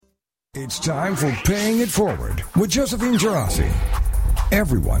It's time for Paying It Forward with Josephine Girassi.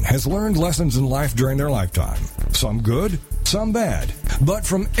 Everyone has learned lessons in life during their lifetime. Some good, some bad. But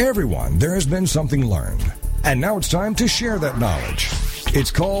from everyone, there has been something learned. And now it's time to share that knowledge.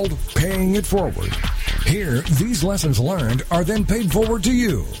 It's called Paying It Forward. Here, these lessons learned are then paid forward to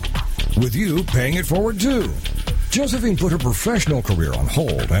you, with you paying it forward too. Josephine put her professional career on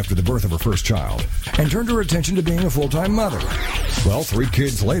hold after the birth of her first child and turned her attention to being a full-time mother. Well, 3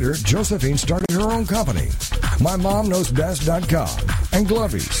 kids later, Josephine started her own company, MyMomKnowsBest.com and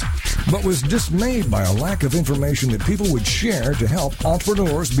Glovies, but was dismayed by a lack of information that people would share to help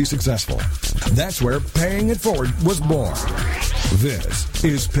entrepreneurs be successful. That's where Paying It Forward was born. This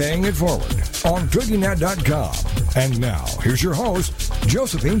is Paying It Forward on TogiNet.com. And now, here's your host,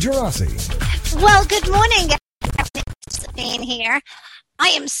 Josephine Girassi. Well, good morning. Josephine here. I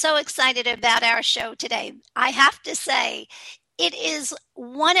am so excited about our show today. I have to say, it is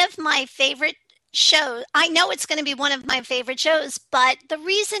one of my favorite shows. I know it's going to be one of my favorite shows, but the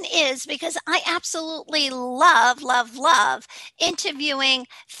reason is because I absolutely love interviewing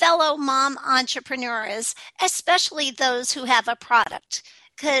fellow mom entrepreneurs, especially those who have a product.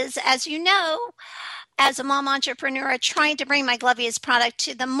 Because as you know, as a mom entrepreneur trying to bring my Glovies product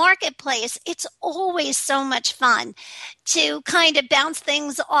to the marketplace, it's always so much fun to kind of bounce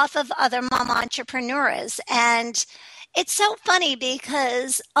things off of other mom entrepreneurs. And it's so funny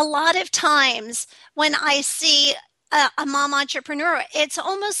because a lot of times when I see a mom entrepreneur, it's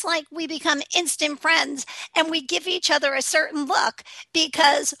almost like we become instant friends and we give each other a certain look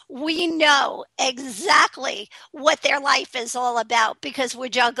because we know exactly what their life is all about because we're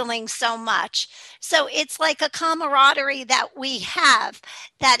juggling so much. So it's like a camaraderie that we have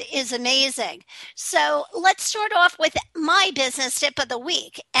that is amazing. So let's start off with my business tip of the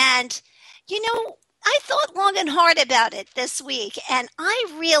week. And, you know, I thought long and hard about it this week, and I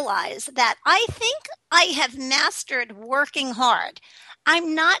realized that I think I have mastered working hard.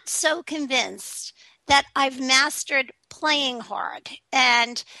 I'm not so convinced that I've mastered playing hard.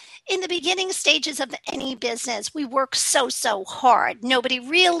 And in the beginning stages of any business, we work so hard. Nobody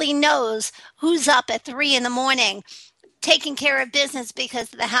really knows who's up at 3 a.m. taking care of business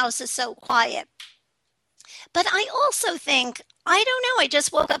because the house is so quiet. But I also think, I don't know, I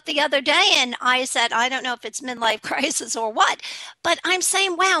just woke up the other day and I said, I don't know if it's midlife crisis or what, but I'm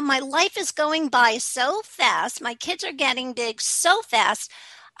saying, wow, my life is going by so fast. My kids are getting big so fast.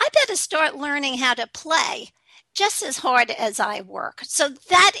 I better start learning how to play just as hard as I work. So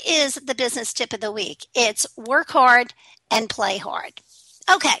that is the business tip of the week. It's work hard and play hard.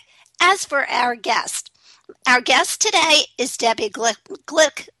 Okay, as for our guest today is Debbie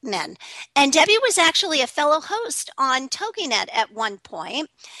Glickman. And Debbie was actually a fellow host on TogiNet at one point,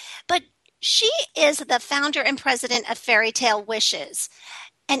 but she is the founder and president of Fairy Tale Wishes.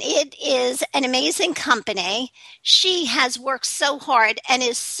 And it is an amazing company. She has worked so hard and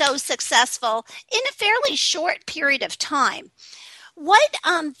is so successful in a fairly short period of time. What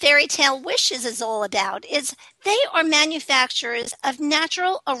Fairy Tale Wishes is all about is they are manufacturers of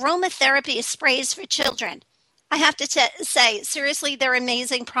natural aromatherapy sprays for children. I have to say, seriously, they're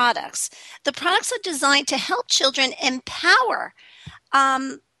amazing products. The products are designed to help children empower.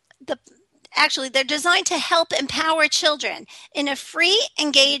 They're designed to help empower children in a free,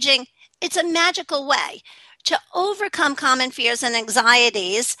 engaging, it's a magical way to overcome common fears and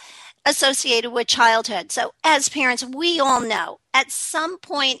anxieties associated with childhood. So as parents, we all know at some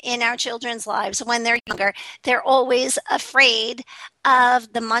point in our children's lives when they're younger, they're always afraid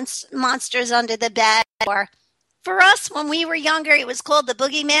of the monsters under the bed. Or for us, when we were younger, it was called the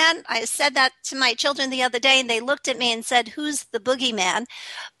boogeyman. I said that to my children the other day and they looked at me and said, who's the boogeyman?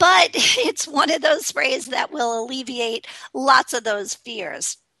 But it's one of those sprays that will alleviate lots of those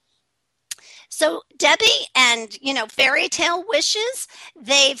fears. So Debbie and, Fairy Tale Wishes,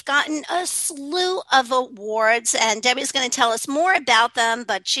 they've gotten a slew of awards, and Debbie's going to tell us more about them,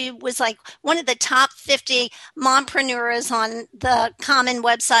 but she was like one of the top 50 mompreneurs on the common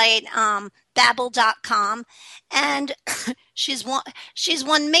website, Babbel.com, and she's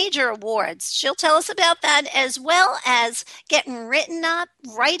won major awards. She'll tell us about that, as well as getting written up,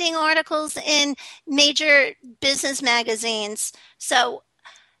 writing articles in major business magazines. So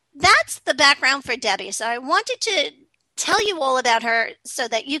that's the background for Debbie. So I wanted to tell you all about her so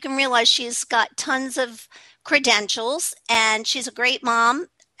that you can realize she's got tons of credentials and she's a great mom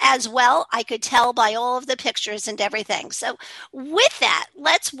as well. I could tell by all of the pictures and everything. So with that,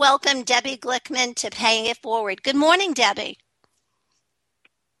 let's welcome Debbie Glickman to Paying It Forward. Good morning, Debbie.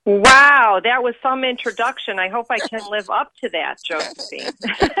 Wow, that was some introduction. I hope I can live up to that, Josephine.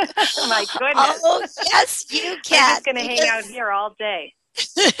 My goodness. Oh, yes, you can. I'm just going to hang out here all day.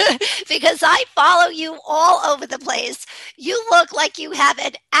 because I follow you all over the place. You look like you have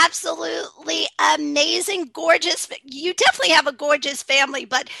an absolutely amazing, gorgeous, you definitely have a gorgeous family,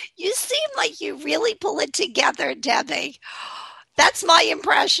 but you seem like you really pull it together, Debbie. That's my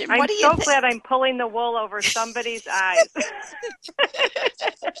impression. I'm What do you so think? glad I'm pulling the wool over somebody's eyes.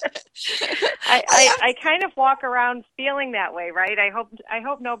 I kind of walk around feeling that way, right? I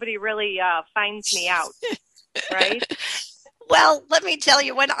hope nobody really finds me out, right? Well, let me tell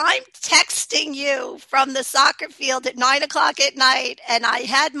you, when I'm texting you from the soccer field at 9 o'clock at night, and I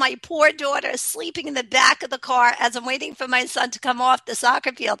had my poor daughter sleeping in the back of the car as I'm waiting for my son to come off the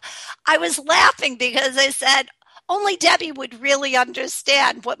soccer field, I was laughing because I said, only Debbie would really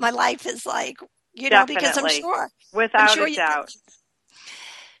understand what my life is like, because I'm Definitely. sure. Without a doubt.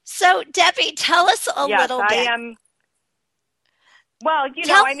 So, Debbie, tell us a little bit. Yes, I am. Well,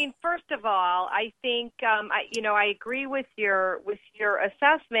 first of all, I think I agree with your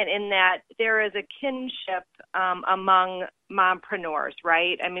assessment in that there is a kinship among mompreneurs,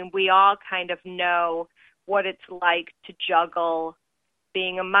 right? I mean, we all kind of know what it's like to juggle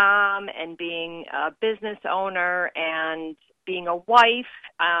being a mom and being a business owner and being a wife,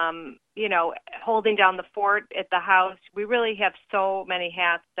 holding down the fort at the house. We really have so many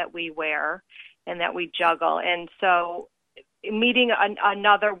hats that we wear and that we juggle. And so meeting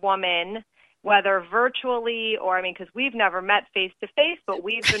another woman, whether virtually or, because we've never met face to face, but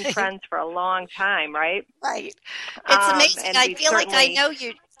we've been friends for a long time, right? Right. It's amazing. I feel like I know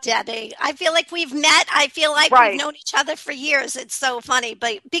you, Debbie. I feel like we've met. I feel like we've known each other for years. It's so funny,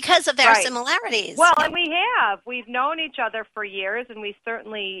 but because of our similarities. Well, and we have. We've known each other for years, and we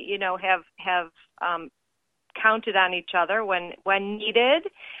certainly, have counted on each other when needed.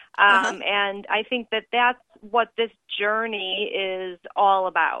 And I think that that's what this journey is all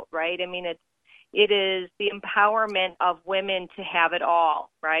about, right? I mean, it is the empowerment of women to have it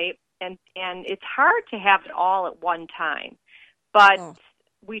all, right? And it's hard to have it all at one time, but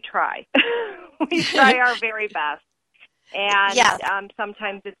we try. We try our very best. And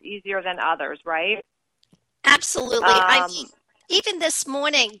sometimes it's easier than others, right? Absolutely. Even this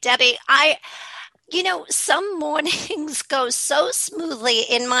morning, Debbie, some mornings go so smoothly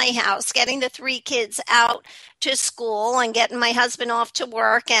in my house, getting the 3 kids out to school and getting my husband off to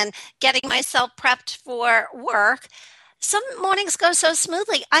work and getting myself prepped for work. Some mornings go so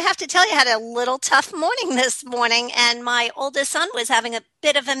smoothly. I have to tell you, I had a little tough morning this morning, and my oldest son was having a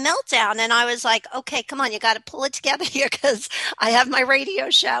bit of a meltdown, and I was like, okay, come on, you got to pull it together here because I have my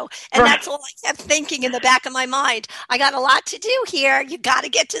radio show. And that's all I kept thinking in the back of my mind. I got a lot to do here. You got to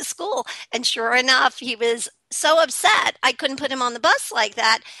get to school. And sure enough, he was so upset I couldn't put him on the bus like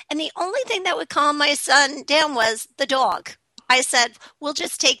that. And the only thing that would calm my son down was the dog. I said, we'll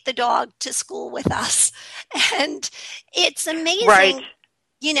just take the dog to school with us. And it's amazing,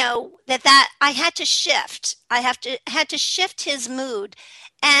 that I had to shift. I had to shift his mood.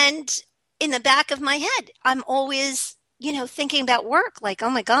 And in the back of my head, I'm always, thinking about work, like, oh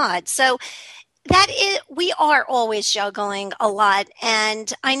my God. So we are always juggling a lot.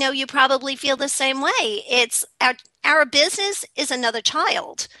 And I know you probably feel the same way. It's our business is another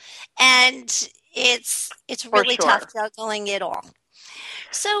child. And it's really tough juggling it all.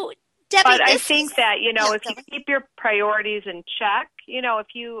 So, Debbie, but I think that, if you keep your priorities in check,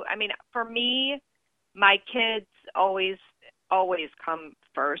 for me, my kids always come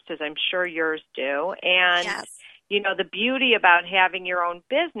first, as I'm sure yours do. And, the beauty about having your own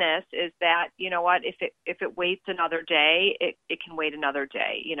business is that, if it waits another day, it can wait another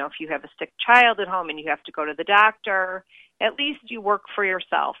day. If you have a sick child at home and you have to go to the doctor, at least you work for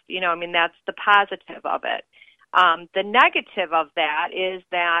yourself. That's the positive of it. The negative of that is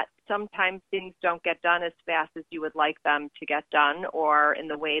that sometimes things don't get done as fast as you would like them to get done, or in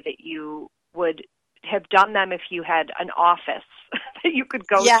the way that you would have done them if you had an office that you could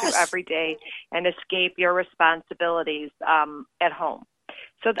go to every day and escape your responsibilities at home.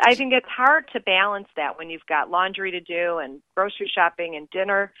 So I think it's hard to balance that when you've got laundry to do and grocery shopping and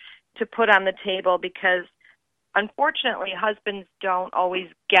dinner to put on the table, because unfortunately, husbands don't always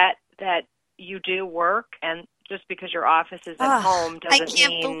get that you do work, and just because your office is at home doesn't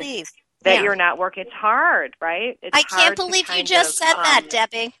mean that you're not working. It's hard, right? I can't believe you just said that,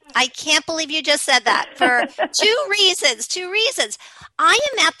 Debbie. I can't believe you just said that for two reasons. I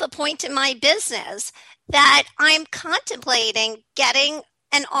am at the point in my business that I'm contemplating getting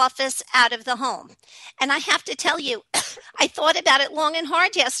an office out of the home. And I have to tell you, I thought about it long and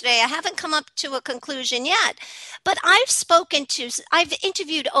hard yesterday. I haven't come up to a conclusion yet, but I've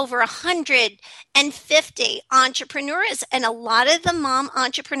interviewed over 150 entrepreneurs, and a lot of the mom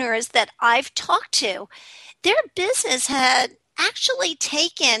entrepreneurs that I've talked to, their business had actually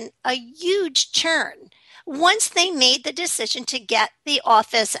taken a huge turn once they made the decision to get the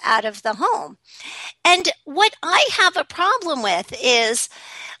office out of the home. And what I have a problem with is,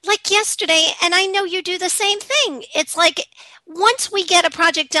 like yesterday, and I know you do the same thing. It's like once we get a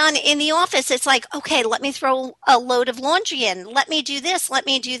project done in the office, it's like, okay, let me throw a load of laundry in. Let me do this. Let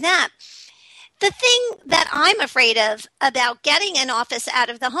me do that. The thing that I'm afraid of about getting an office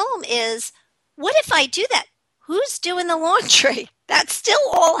out of the home is, what if I do that? Who's doing the laundry? That still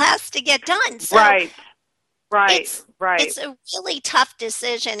all has to get done. So Right. It's a really tough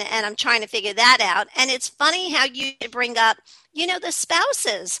decision, and I'm trying to figure that out. And it's funny how you bring up, the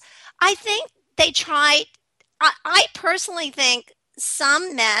spouses. I think they try. I personally think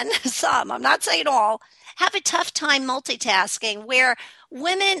some men, I'm not saying all, have a tough time multitasking, where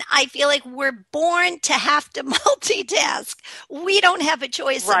women, I feel like we're born to have to multitask. We don't have a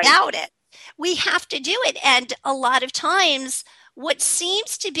choice about it. We have to do it. And a lot of times, what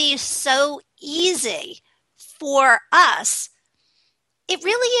seems to be so easy for us, it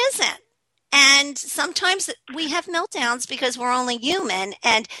really isn't. And sometimes we have meltdowns because we're only human.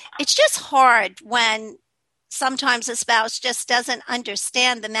 And it's just hard when sometimes a spouse just doesn't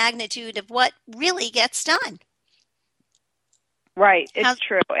understand the magnitude of what really gets done. Right, it's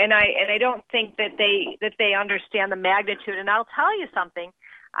true. And I don't think that they understand the magnitude. And I'll tell you something.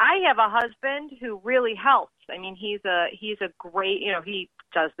 I have a husband who really helps. I mean, he's a great, he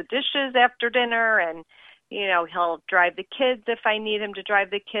does the dishes after dinner, and he'll drive the kids if I need him to drive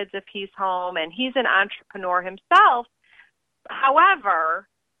the kids if he's home, and he's an entrepreneur himself. However,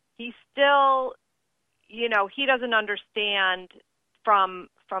 he still, he doesn't understand from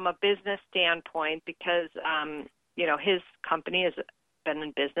a business standpoint, because, his company has been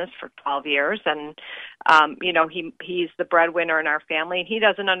in business for 12 years, and, he's the breadwinner in our family, and he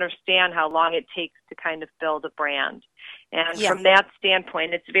doesn't understand how long it takes to kind of build a brand. And from that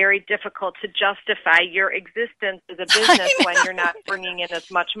standpoint, it's very difficult to justify your existence as a business when you're not bringing in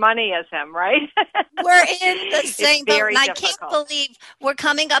as much money as him, right? We're in the same boat, and I can't believe we're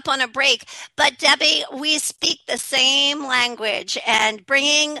coming up on a break. But Debbie, we speak the same language, and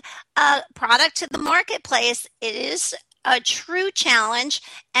bringing a product to the marketplace, it is a true challenge.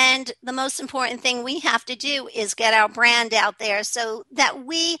 And the most important thing we have to do is get our brand out there so that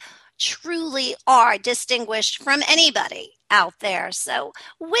we truly are distinguished from anybody out there. So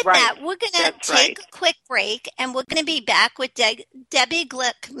with that, we're going to take a quick break, and we're going to be back with Debbie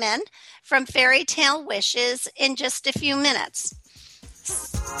Glickman from Fairy Tale Wishes in just a few minutes.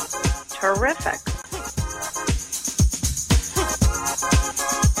 Terrific.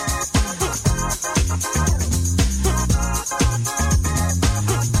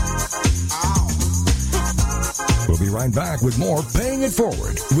 We'll be right back with more Paying It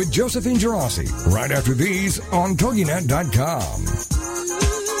Forward with Josephine Girassi right after these on TogiNet.com.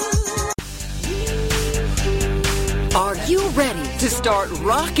 Are you ready to start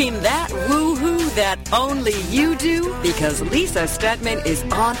rocking that woohoo that only you do? Because Lisa Stetman is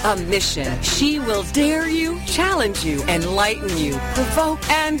on a mission. She will dare you, challenge you, enlighten you, provoke,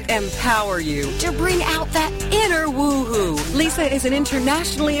 and empower you to bring out that inner woohoo. Lisa is an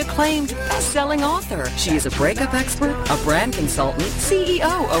internationally acclaimed best-selling author. She is a breakup expert, a brand consultant,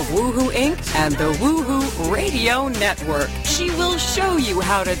 CEO of Woohoo Inc. and the Woohoo Radio Network. She will show you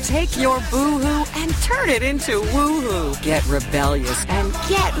how to take your boohoo and turn it into woohoo. Get rebellious and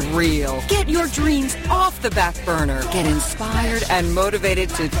get real. Get your dreams off the back burner. Get inspired and motivated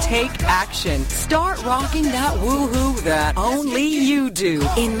to take action. Start rocking that woohoo that only you do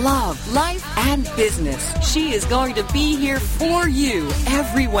in love, life, and business. She is going to be here for you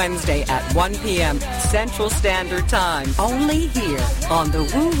every Wednesday at 1 p.m. Central Standard Time. Only here on the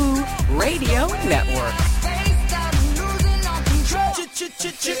Woohoo Radio Network.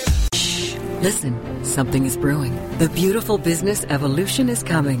 Listen, something is brewing. The beautiful business evolution is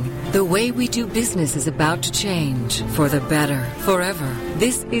coming. The way we do business is about to change. For the better. Forever.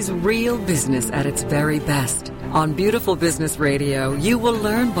 This is real business at its very best. On Beautiful Business Radio, you will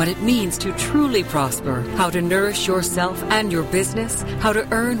learn what it means to truly prosper, how to nourish yourself and your business, how to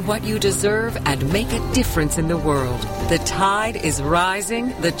earn what you deserve and make a difference in the world. The tide is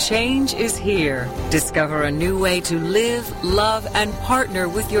rising. The change is here. Discover a new way to live, love, and partner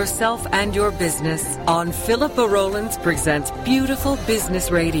with yourself and your business on Philippa Rollins Presents Beautiful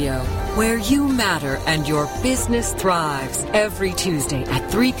Business Radio, where you matter and your business thrives. Every Tuesday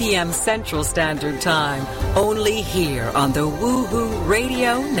at 3 p.m. Central Standard Time. Only here on the Woohoo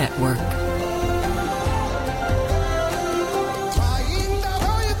Radio Network.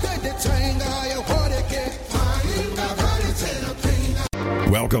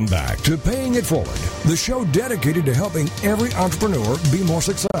 Welcome back to Paying It Forward, the show dedicated to helping every entrepreneur be more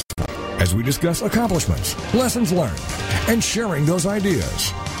successful as we discuss accomplishments, lessons learned, and sharing those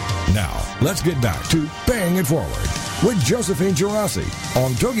ideas. Now, let's get back to Paying It Forward with Josephine Girassi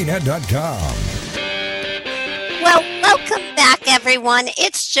on TogiNet.com. Well, welcome back, everyone.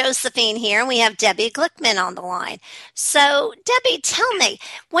 It's Josephine here, and we have Debbie Glickman on the line. So, Debbie, tell me,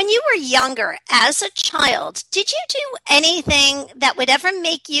 when you were younger, as a child, did you do anything that would ever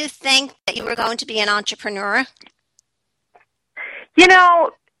make you think that you were going to be an entrepreneur? You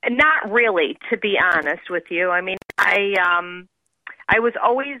know, not really, to be honest with you. I mean, I was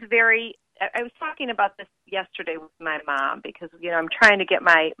always I was talking about this yesterday with my mom because, I'm trying to get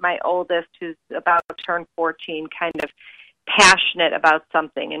my oldest, who's about to turn 14, kind of passionate about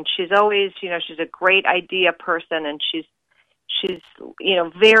something. And she's always, she's a great idea person, and she's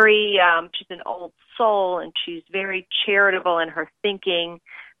very, she's an old soul, and she's very charitable in her thinking,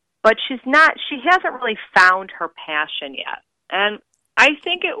 but she hasn't really found her passion yet. And I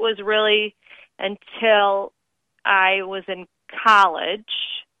think it was really until I was in college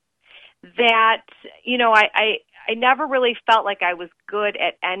that, I never really felt like I was good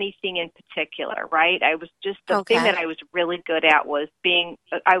at anything in particular, right? I was just, the thing that I was really good at was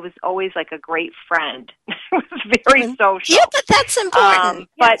I was always like a great friend. I was very social. Yeah, but that's important.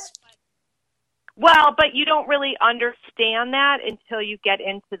 But you don't really understand that until you get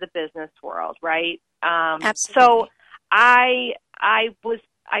into the business world, right? Absolutely. So I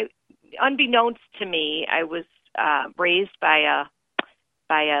unbeknownst to me, I was raised by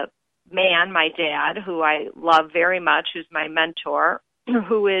a man, my dad, who I love very much, who's my mentor,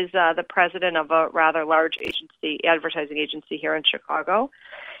 who is the president of a rather large advertising agency here in Chicago.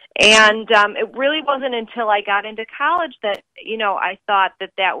 And it really wasn't until I got into college that, I thought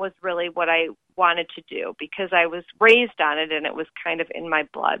that was really what I wanted to do, because I was raised on it and it was kind of in my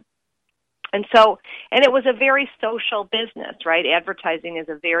blood. And it was a very social business, right? Advertising is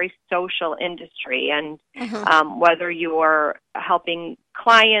a very social industry. And whether you're helping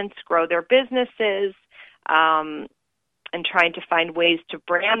clients grow their businesses and trying to find ways to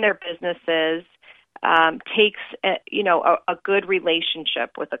brand their businesses takes, a good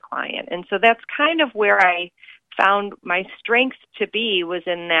relationship with a client. And so that's kind of where I found my strength to be, was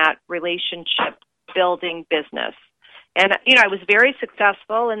in that relationship building business. And, I was very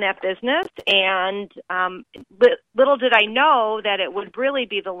successful in that business, and little did I know that it would really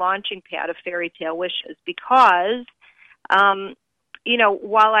be the launching pad of Fairy Tale Wishes, because, while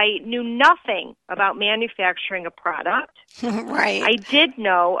I knew nothing about manufacturing a product, right, I did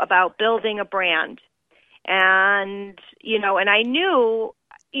know about building a brand. And, and I knew,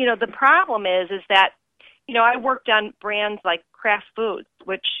 the problem is that, I worked on brands like Kraft Foods,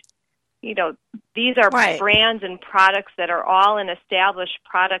 which, these are brands and products that are all in established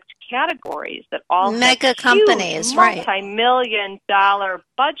product categories that all mega have companies, huge, right? multi-million-dollar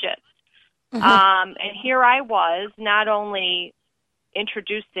budgets. And here I was, not only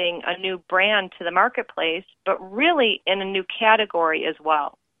introducing a new brand to the marketplace, but really in a new category as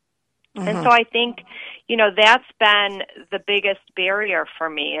well. And so I think, that's been the biggest barrier for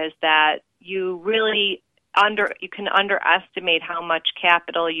me, is that you really you can underestimate how much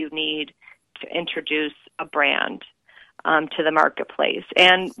capital you need to introduce a brand to the marketplace.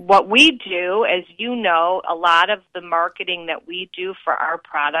 And what we do, as you know, a lot of the marketing that we do for our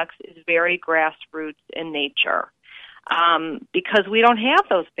products is very grassroots in nature, because we don't have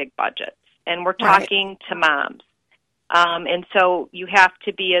those big budgets, and we're talking to moms. And so you have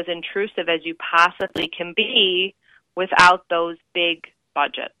to be as intrusive as you possibly can be without those big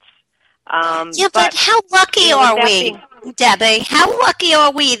budgets. But how lucky are we, Debbie? How lucky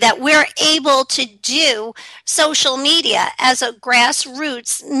are we that we're able to do social media as a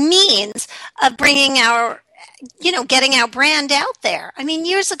grassroots means of bringing getting our brand out there? I mean,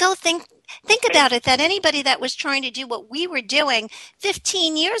 years ago, think about it, that anybody that was trying to do what we were doing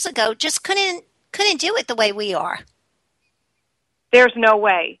 15 years ago just couldn't do it the way we are. There's no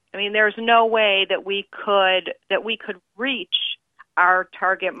way. I mean, there's no way that we could reach our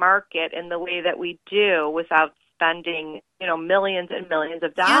target market in the way that we do without spending, millions and millions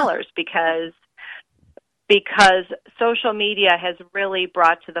of dollars, because social media has really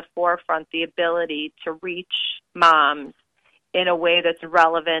brought to the forefront the ability to reach moms in a way that's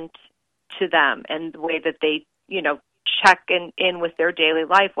relevant to them, and the way that they, check in with their daily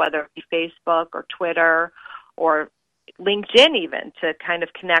life, whether it be Facebook or Twitter or LinkedIn even, to kind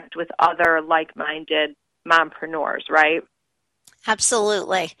of connect with other like-minded mompreneurs, right?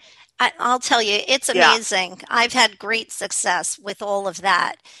 Absolutely. I'll tell you, it's amazing. Yeah. I've had great success with all of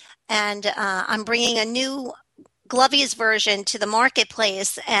that. And I'm bringing a new Glovey's version to the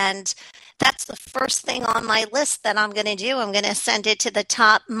marketplace, and that's the first thing on my list that I'm going to do. I'm going to send it to the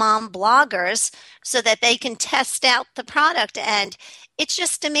top mom bloggers so that they can test out the product. And it's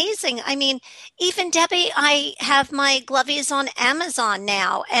just amazing. I mean, even Debbie, I have my Glovey's on Amazon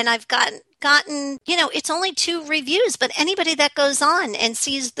now, and I've gotten, it's only 2 reviews, but anybody that goes on and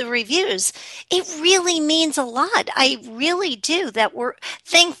sees the reviews, it really means a lot. I really do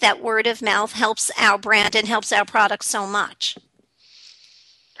think that word of mouth helps our brand and helps our product so much.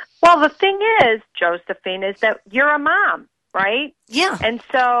 Well, the thing is, Josephine, is that you're a mom, right? Yeah. And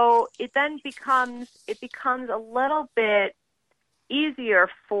so it then becomes a little bit easier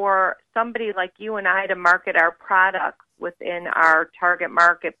for somebody like you and I to market our products within our target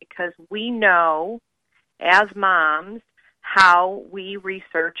market, because we know as moms how we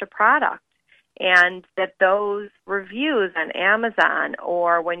research a product, and that those reviews on Amazon,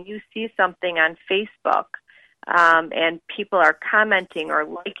 or when you see something on Facebook and people are commenting or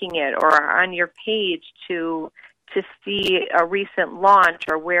liking it, or are on your page to see a recent launch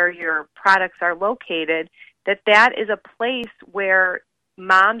or where your products are located, that is a place where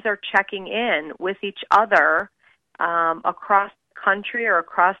moms are checking in with each other across the country or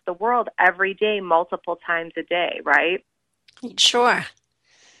across the world every day, multiple times a day, right? Sure.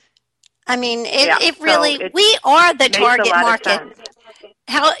 I mean, it really, we are the target market.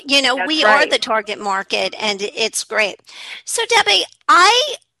 We are the target market, and it's great. So, Debbie,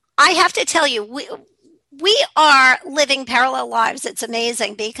 I have to tell you, we are living parallel lives. It's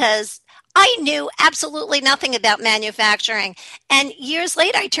amazing, because I knew absolutely nothing about manufacturing. And years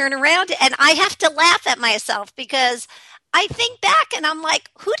later, I turn around and I have to laugh at myself, because I think back and I'm like,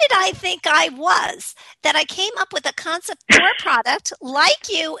 who did I think I was that I came up with a concept for a product like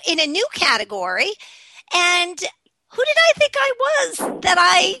you in a new category? And who did I think I was that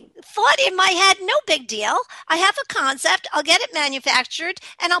I thought in my head, no big deal. I have a concept. I'll get it manufactured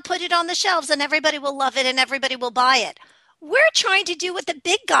and I'll put it on the shelves and everybody will love it and everybody will buy it. We're trying to do what the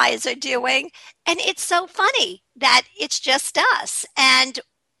big guys are doing. And it's so funny that it's just us. And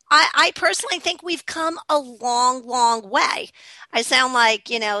I personally think we've come a long, long way. I sound like,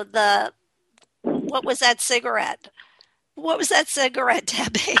 what was that cigarette? What was that cigarette,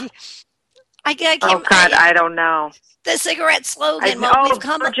 Debbie? I don't know. The cigarette slogan.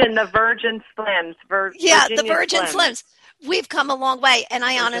 The Virgin Slims. The Virgin Slims. We've come a long way, and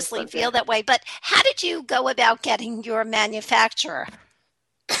I honestly feel that way. But how did you go about getting your manufacturer?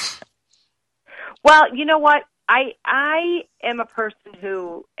 Well, you know what? I am a person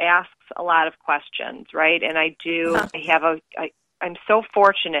who asks a lot of questions, right? And I do. Uh-huh. I'm so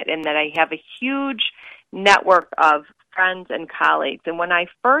fortunate in that I have a huge network of friends and colleagues. And when I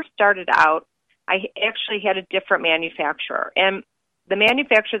first started out, I actually had a different manufacturer. And the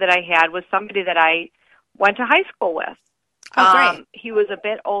manufacturer that I had was somebody that I went to high school with. Oh, great. He was a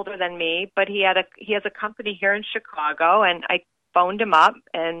bit older than me, but he has a company here in Chicago, and I phoned him up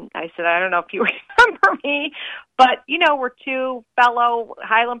and I said, I don't know if you remember me, but we're 2 fellow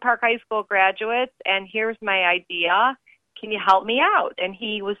Highland Park High School graduates, and here's my idea. Can you help me out? And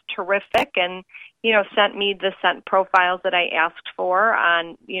he was terrific, and sent me the scent profiles that I asked for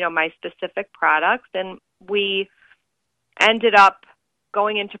on my specific products, and we ended up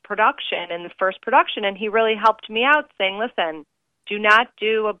going into production, in the first production, and he really helped me out, saying, listen, do not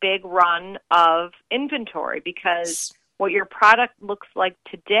do a big run of inventory, because what your product looks like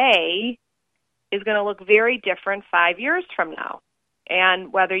today is going to look very different 5 years from now.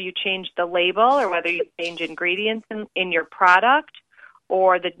 And whether you change the label or whether you change ingredients in your product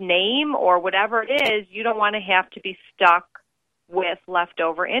or the name or whatever it is, you don't want to have to be stuck with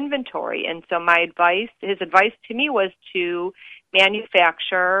leftover inventory. And so his advice to me was to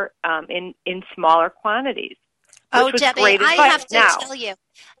manufacture in smaller quantities. Oh, Debbie, I have to tell you,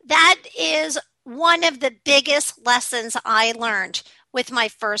 that is one of the biggest lessons I learned with my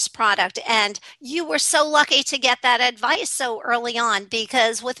first product. And you were so lucky to get that advice so early on,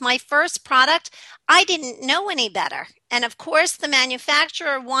 because with my first product, I didn't know any better. And of course, the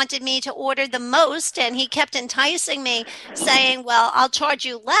manufacturer wanted me to order the most, and he kept enticing me, saying, well, I'll charge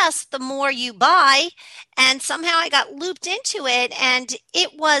you less the more you buy. And somehow I got looped into it, and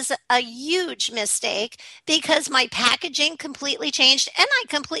it was a huge mistake, because my packaging completely changed, and I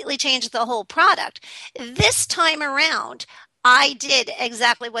completely changed the whole product. This time around, I did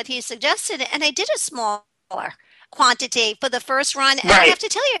exactly what he suggested, and I did a smaller quantity for the first run. And I have to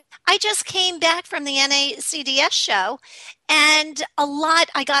tell you, I just came back from the NACDS show, and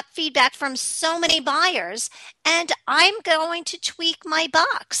I got feedback from so many buyers, and I'm going to tweak my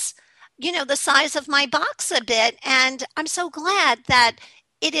box, the size of my box a bit, and I'm so glad that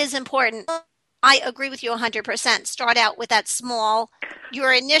it is important I agree with you 100%. Start out with that small.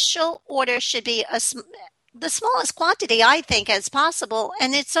 Your initial order should be the smallest quantity, I think, as possible.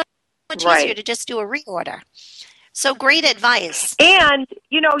 And it's so much easier to just do a reorder. So great advice. And,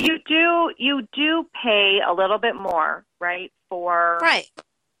 you do pay a little bit more, right, for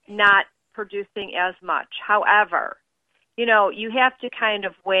not producing as much. However, you have to kind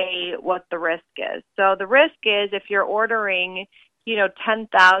of weigh what the risk is. So the risk is if you're ordering,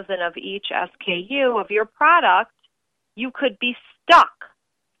 10,000 of each SKU of your product, you could be stuck.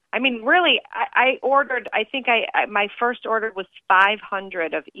 I mean, really, I ordered, I think my first order was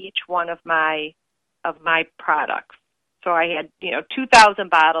 500 of each one of my products. So I had, 2,000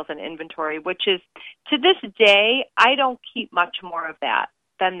 bottles in inventory, which is, to this day, I don't keep much more of that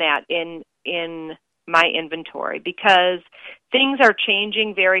than that in my inventory because things are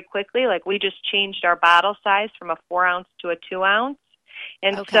changing very quickly. Like we just changed our bottle size from a 4-ounce to a 2-ounce.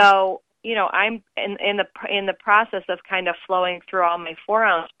 And so, I'm in the process of kind of flowing through all my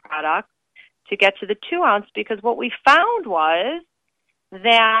 4-ounce products to get to the 2-ounce because what we found was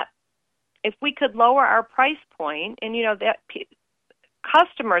that if we could lower our price point, and that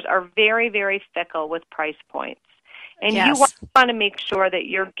customers are very, very fickle with price points, and you want to make sure that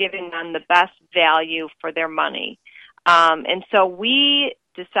you're giving them the best value for their money. And so we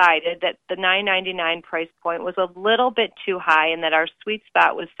decided that the $9.99 price point was a little bit too high, and that our sweet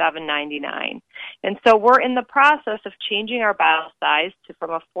spot was $7.99. And so we're in the process of changing our bottle size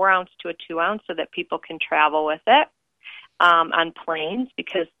from a 4-ounce to a 2-ounce so that people can travel with it. On planes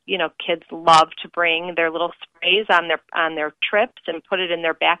because, kids love to bring their little sprays on their trips and put it in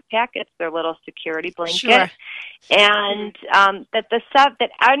their backpack. It's their little security blanket. Sure. And that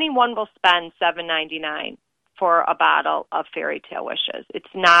anyone will spend $7.99 for a bottle of Fairy Tale Wishes.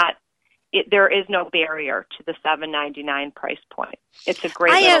 It's not. There is no barrier to the $7.99 price point. It's a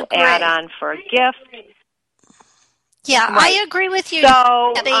great little add-on for a gift. Yeah, I agree with you.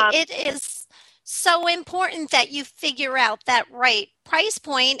 So it is so important that you figure out that right price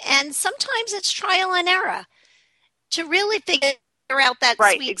point, and sometimes it's trial and error to really figure out that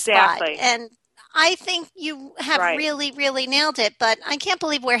sweet spot. And I think you have really, really nailed it, but I can't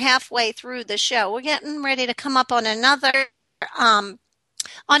believe we're halfway through the show. We're getting ready to come up on another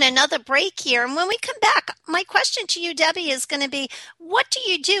break here. And when we come back, my question to you, Debbie, is going to be, what do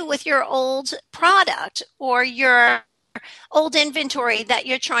you do with your old product or your old inventory that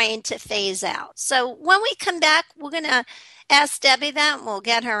you're trying to phase out? So when we come back, we're going to ask Debbie that, and we'll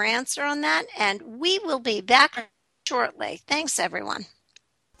get her answer on that, and we will be back shortly. Thanks, everyone.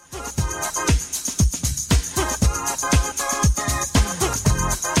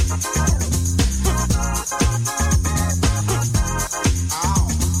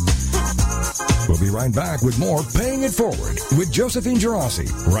 We'll be right back with more Paying It Forward with Josephine Girassi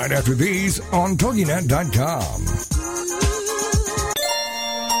right after these on TogiNet.com.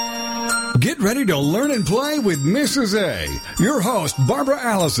 Get ready to learn and play with Mrs. A, your host, Barbara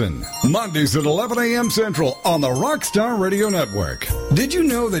Allison, Mondays at 11 a.m. Central on the Rockstar Radio Network. Did you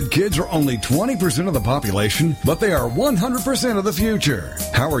know that kids are only 20% of the population, but they are 100% of the future?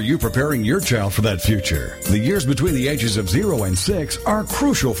 How are you preparing your child for that future? The years between the ages of 0 and 6 are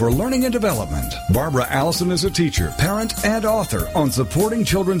crucial for learning and development. Barbara Allison is a teacher, parent, and author on supporting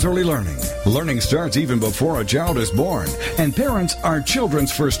children's early learning. Learning starts even before a child is born, and parents are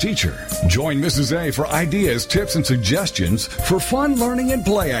children's first teacher. Join Mrs. A for ideas, tips, and suggestions for fun learning and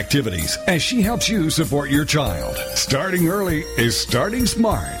play activities as she helps you support your child. Starting early is starting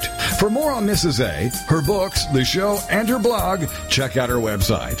smart. For more on Mrs. A, her books, the show, and her blog, check out her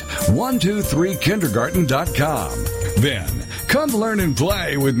website, 123kindergarten.com. Then, come learn and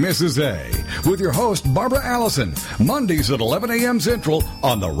play with Mrs. A with your host, Barbara Allison, Mondays at 11 a.m. Central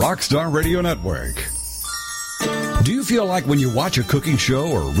on the Rockstar Radio Network. Do you feel like when you watch a cooking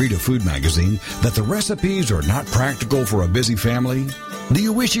show or read a food magazine that the recipes are not practical for a busy family? Do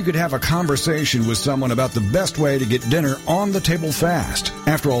you wish you could have a conversation with someone about the best way to get dinner on the table fast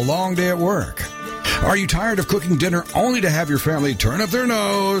after a long day at work? Are you tired of cooking dinner only to have your family turn up their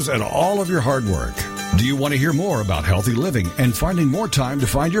nose at all of your hard work? Do you want to hear more about healthy living and finding more time to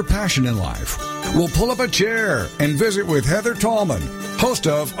find your passion in life? Well, pull up a chair and visit with Heather Tallman, host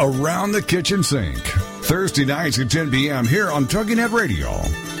of Around the Kitchen Sink, Thursday nights at 10 p.m. here on TogiNet Radio.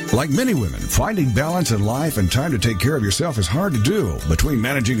 Like many women, finding balance in life and time to take care of yourself is hard to do. Between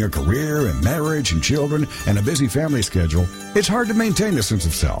managing a career and marriage and children and a busy family schedule, it's hard to maintain a sense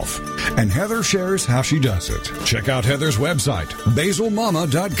of self. And Heather shares how she does it. Check out Heather's website,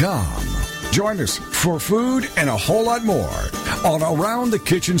 basilmama.com. Join us for food and a whole lot more on Around the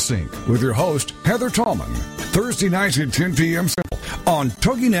Kitchen Sink with your host, Heather Tallman, Thursday nights at 10 p.m. Central on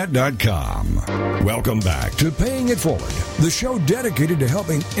TogiNet.com. Welcome back to Paying It Forward, the show dedicated to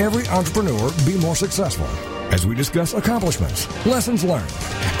helping every entrepreneur be more successful as we discuss accomplishments, lessons learned,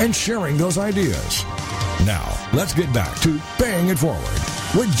 and sharing those ideas. Now, let's get back to Paying It Forward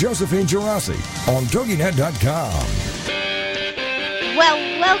with Josephine Girassi on TogiNet.com. Well,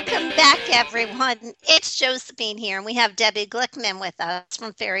 welcome back, everyone. It's Josephine here, and we have Debbie Glickman with us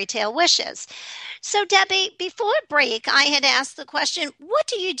from Fairy Tale Wishes. So, Debbie, before break, I had asked the question, what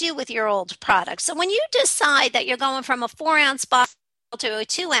do you do with your old products? So when you decide that you're going from a 4-ounce bottle to a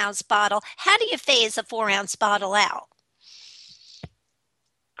 2-ounce bottle, how do you phase a 4-ounce bottle out?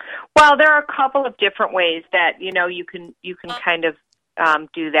 Well, there are a couple of different ways that you can kind of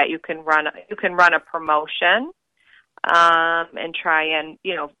do that. You can run a promotion and try and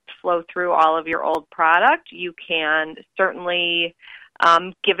flow through all of your old product. You can certainly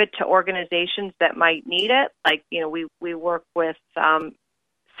give it to organizations that might need it. Like we work with some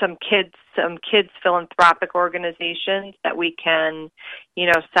kids philanthropic organizations that we can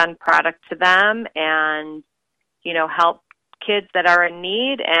send product to them and help kids that are in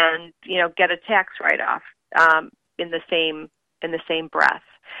need and get a tax write-off in the same breath.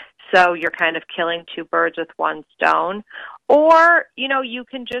 So you're kind of killing two birds with one stone. Or you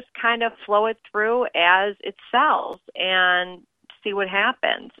can just kind of flow it through as it sells and see what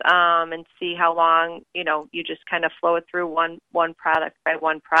happens, and see how long you just kind of flow it through one product by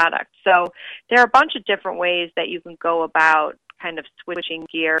one product. So there are a bunch of different ways that you can go about kind of switching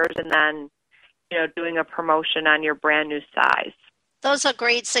gears and then doing a promotion on your brand new size. Those are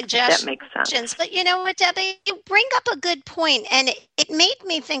great suggestions. That makes sense. But you know what, Debbie? You bring up a good point, and it made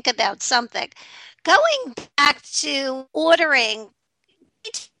me think about something. Going back to ordering,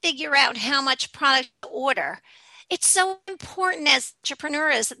 to figure out how much product to order. It's so important as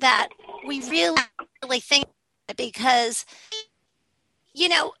entrepreneurs that we really think about it, because you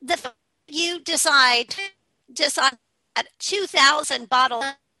decide that 2,000 bottles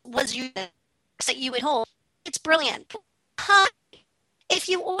was you that you would hold. It's brilliant. If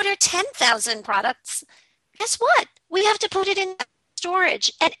you order 10,000 products, guess what? We have to put it in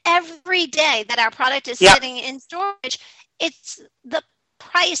storage. And every day that our product is sitting in storage, it's the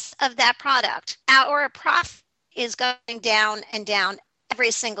price of that product. Our profit is going down and down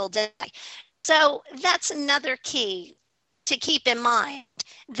every single day. So that's another key to keep in mind,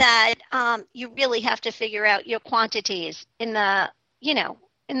 that you really have to figure out your quantities in the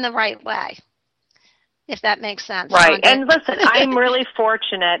right way. If that makes sense. Right. And listen, I'm really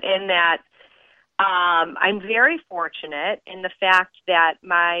fortunate in that I'm very fortunate in the fact that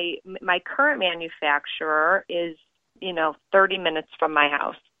my current manufacturer is, 30 minutes from my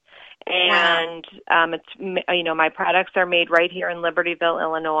house. And it's my products are made right here in Libertyville,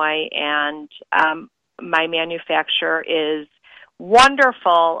 Illinois, and my manufacturer is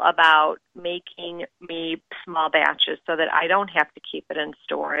wonderful about making me small batches so that I don't have to keep it in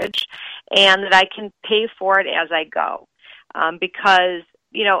storage and that I can pay for it as I go. Because,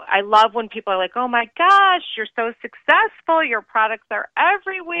 I love when people are like, oh my gosh, you're so successful. Your products are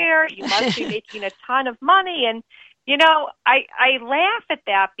everywhere. You must be making a ton of money. And, I laugh at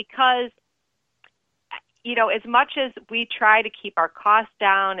that because, as much as we try to keep our costs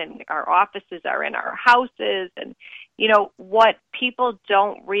down and our offices are in our houses and, what people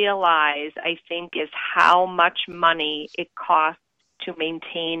don't realize, I think, is how much money it costs to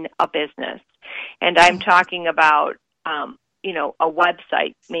maintain a business. And I'm talking about, a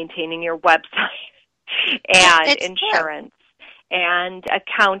website, maintaining your website and insurance and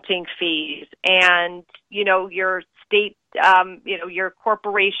accounting fees and, your state, your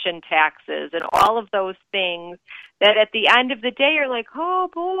corporation taxes and all of those things that at the end of the day you're like, oh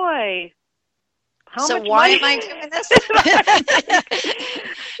boy. So why am I doing this?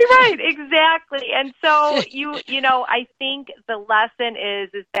 Right, exactly. And so I think the lesson is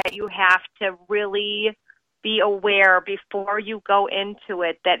that you have to really be aware before you go into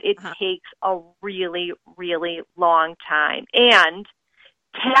it that it takes a really, really long time. And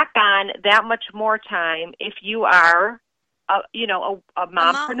tack on that much more time if you are a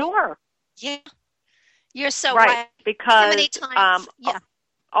mompreneur. Yeah. You're so right. Because how many times?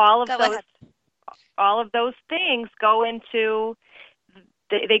 all of those things go into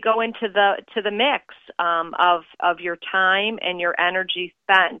the mix of your time and your energy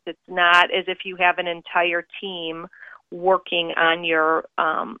spent. It's not as if you have an entire team working on your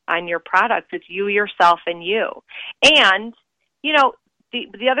products. It's you, yourself, and you. And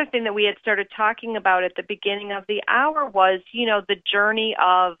the other thing that we had started talking about at the beginning of the hour was the journey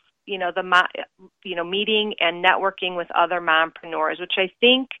of meeting and networking with other mompreneurs, which I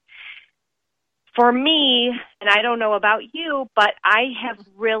think for me, and I don't know about you, but I have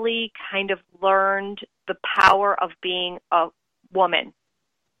really kind of learned the power of being a woman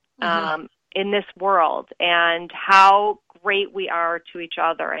in this world, and how great we are to each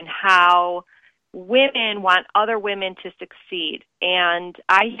other, and how women want other women to succeed. And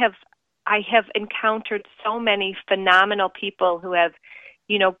I have encountered so many phenomenal people who have,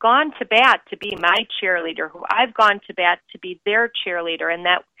 gone to bat to be my cheerleader, who I've gone to bat to be their cheerleader. And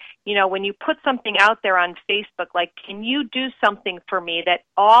that, when you put something out there on Facebook, like, can you do something for me, that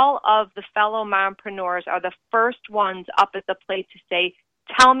all of the fellow mompreneurs are the first ones up at the plate to say,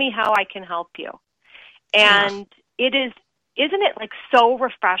 tell me how I can help you. And it is, isn't it like so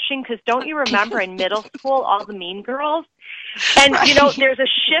refreshing? Because don't you remember in middle school, all the mean girls? And, there's a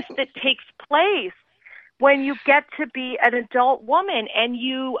shift that takes place when you get to be an adult woman, and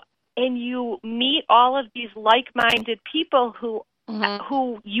you meet all of these like-minded people who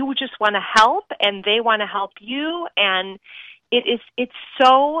you just want to help, and they want to help you. And it's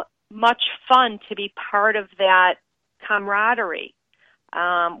so much fun to be part of that camaraderie,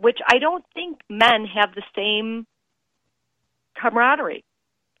 which I don't think men have the same camaraderie.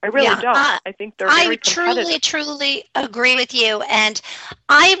 I really don't. I think they're very competitive. truly agree with you. And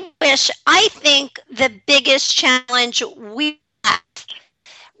I think the biggest challenge we have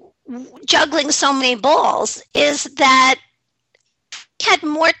juggling so many balls is that we had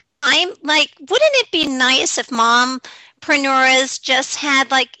more time. Like, wouldn't it be nice if mompreneurs just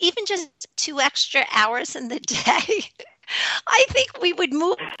had even just 2 extra hours in the day? I think we would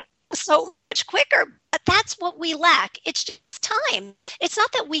move so much quicker, but that's what we lack. It's just time. It's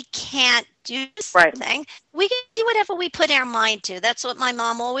not that we can't do something. Right. We can do whatever we put our mind to. That's what my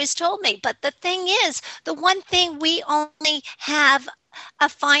mom always told me. But the thing is, the one thing we only have a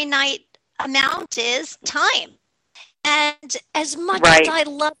finite amount is time. And as much as I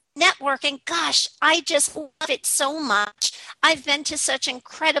love networking, gosh, I just love it so much. I've been to such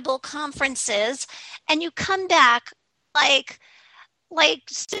incredible conferences, and you come back like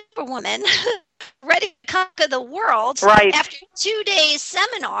Superwoman, ready to conquer the world after a 2-day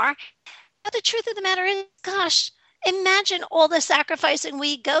seminar. But the truth of the matter is, gosh, imagine all the sacrificing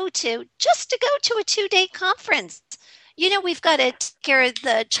we go to just to go to a 2-day conference. We've got to take care of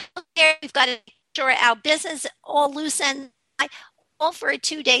the child care. We've got to make sure our business all loose and all for a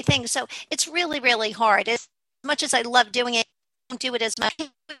 2-day thing. So it's really, really hard. As much as I love doing it, I don't do it as much.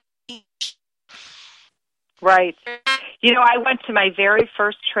 Right. I went to my very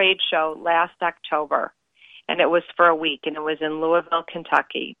first trade show last October, and it was for a week, and it was in Louisville,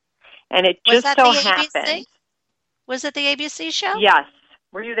 Kentucky. And it just so happened. Was it the ABC show? Yes.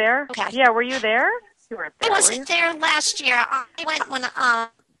 Were you there? Okay. Yeah, were you there? You weren't there. I wasn't there last year. I went when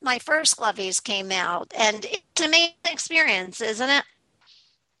my first Glovies came out, and it's an amazing experience, isn't it?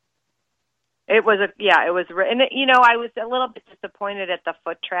 It was and I was a little bit disappointed at the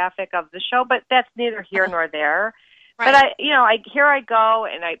foot traffic of the show, but that's neither here nor there. Right. But here I go,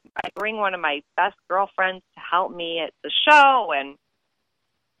 and I bring one of my best girlfriends to help me at the show, and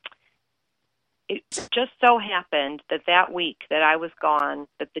it just so happened that week that I was gone,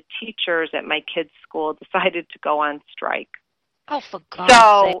 that the teachers at my kids' school decided to go on strike. Oh, for God's sake.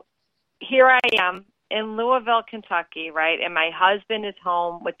 So here I am in Louisville, Kentucky, right, and my husband is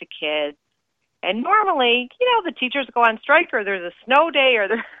home with the kids. And normally, the teachers go on strike, or there's a snow day, or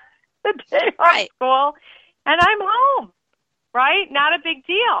there's a day off school, and I'm home, right? Not a big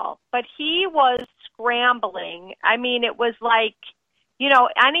deal. But he was scrambling. I mean, it was like,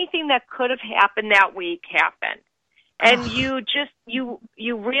 anything that could have happened that week happened. And you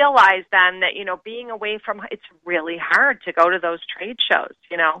realize then that, being away from, it's really hard to go to those trade shows,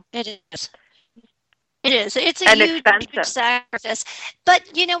 It is. It is. It's a huge sacrifice.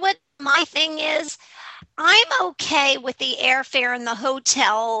 But you know what? My thing is, I'm okay with the airfare and the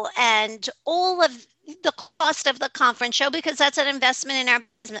hotel and all of the cost of the conference show, because that's an investment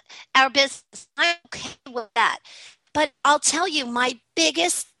in our business. I'm okay with that. But I'll tell you, my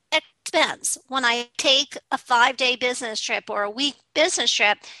biggest expense when I take a 5-day business trip or a week business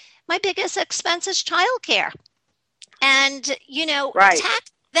trip, my biggest expense is childcare. And, tack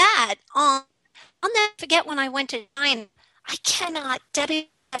that on. I'll never forget when I went to China. Debbie,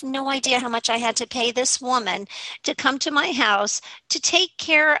 I have no idea how much I had to pay this woman to come to my house to take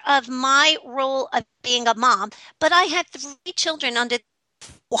care of my role of being a mom. But I had 3 children under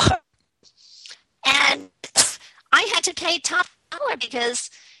 4. And I had to pay top dollar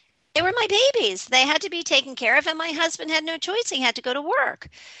because they were my babies. They had to be taken care of, and my husband had no choice. He had to go to work.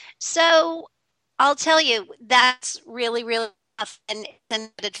 So I'll tell you, that's really, really tough, and it's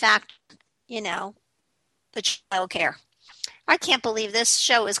an added factor. The child care. I can't believe this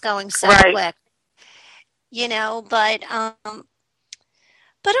show is going so quick. but all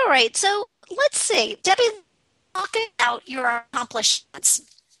right. So let's see, Debbie, talk about your accomplishments.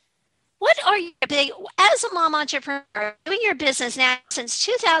 What are your as a mom entrepreneur, doing your business now since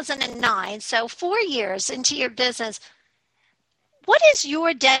 2009, so 4 years into your business, what is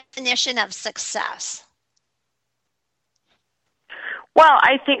your definition of success? Well,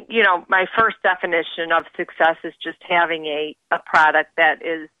 I think, my first definition of success is just having a product that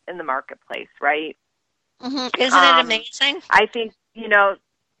is in the marketplace, right? Mm-hmm. Isn't it amazing? I think,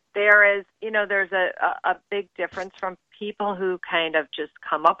 there's a big difference from people who kind of just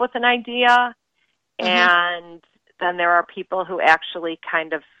come up with an idea, and then there are people who actually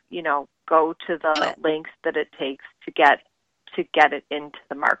kind of, go to the lengths that it takes to get it into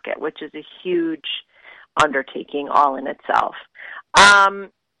the market, which is a huge undertaking all in itself. I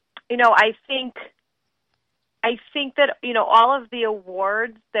think that, all of the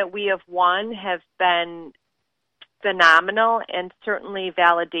awards that we have won have been phenomenal, and certainly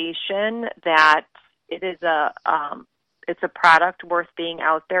validation that it is it's a product worth being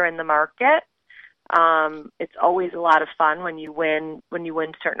out there in the market. It's always a lot of fun when you win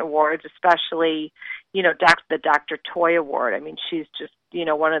certain awards, especially, the Dr. Toy Award. I mean, she's just,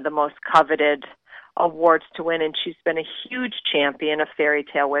 one of the most coveted awards to win, and she's been a huge champion of Fairy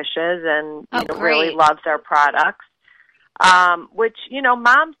Tale Wishes, and really loves our products. Which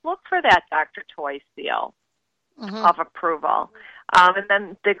moms look for that Dr. Toy seal of approval. And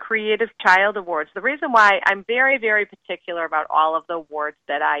then the Creative Child Awards. The reason why I'm very, very particular about all of the awards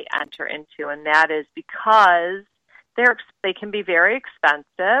that I enter into, and that is because they can be very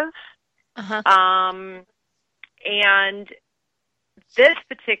expensive. And this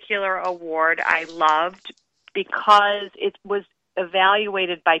particular award I loved because it was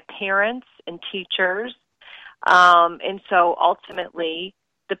evaluated by parents and teachers. And so ultimately,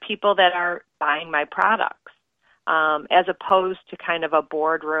 the people that are buying my products, as opposed to kind of a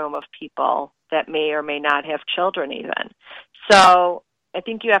boardroom of people that may or may not have children even. So I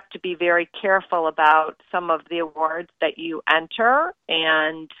think you have to be very careful about some of the awards that you enter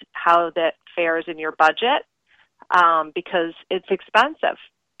and how that fares in your budget, because it's expensive,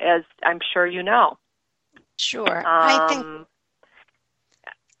 as I'm sure you know. Sure. I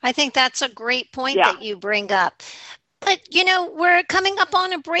think that's a great point that you bring up. But, we're coming up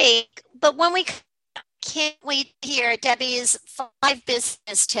on a break, but when we can't wait to hear Debbie's 5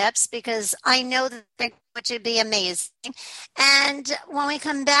 business tips, because I know that they're going to be amazing. And when we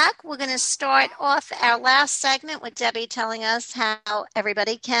come back, we're going to start off our last segment with Debbie telling us how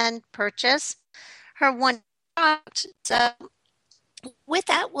everybody can purchase her one product. So with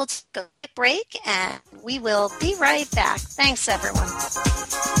that, we'll take a break, and we will be right back. Thanks, everyone.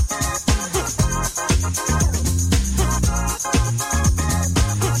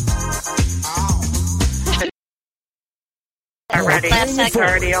 Ready.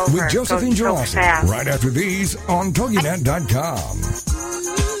 With Josephine Girassi, right after these on TogiNet.com.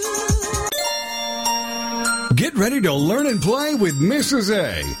 Get ready to learn and play with Mrs.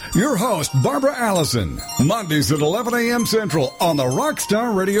 A, your host, Barbara Allison, Mondays at 11 a.m. Central on the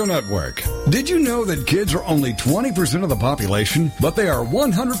Rockstar Radio Network. Did you know that kids are only 20% of the population, but they are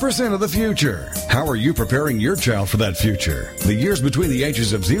 100% of the future? How are you preparing your child for that future? The years between the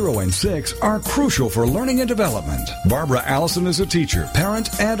ages of 0 and 6 are crucial for learning and development. Barbara Allison is a teacher,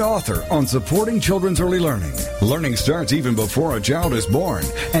 parent, and author on supporting children's early learning. Learning starts even before a child is born,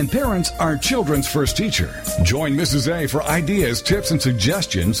 and parents are children's first teacher. Join Mrs. A for ideas, tips, and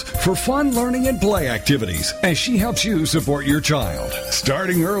suggestions for fun learning and play activities as she helps you support your child.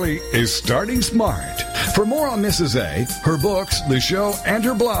 Starting early is starting smart. For more on Mrs. A, her books, the show, and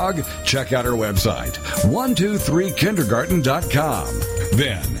her blog, check out her website, 123kindergarten.com.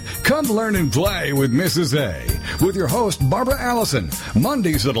 Then, come learn and play with Mrs. A with your host, Barbara Allison,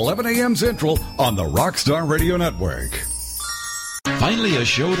 Mondays at 11 a.m. Central on the Rockstar Radio Network. Finally, a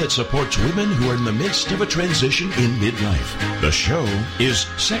show that supports women who are in the midst of a transition in midlife. The show is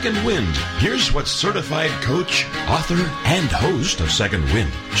Second Wind. Here's what certified coach, author, and host of Second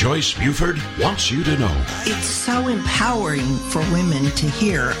Wind, Joyce Buford, wants you to know. It's so empowering for women to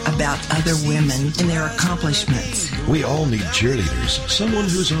hear about other women and their accomplishments. We all need cheerleaders, someone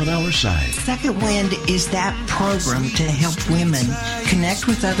who's on our side. Second Wind is that program to help women connect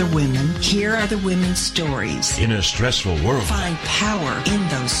with other women, hear other women's stories. In a stressful world, find power in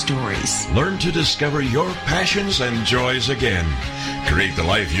those stories. Learn to discover your passions and joys again. Create the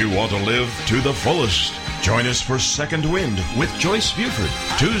life you want to live to the fullest. Join us for Second Wind with Joyce Buford,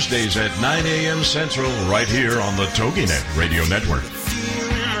 Tuesdays at 9 a.m. Central, right here on the TogiNet Radio Network.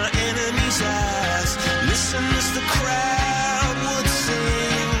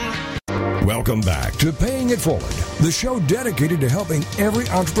 Welcome back to Paying It Forward, the show dedicated to helping every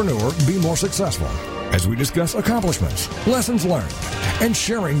entrepreneur be more successful as we discuss accomplishments, lessons learned, and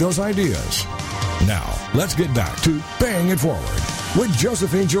sharing those ideas. Now, let's get back to Paying It Forward with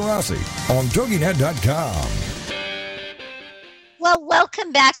Josephine Girassi on TogiNet.com. Well,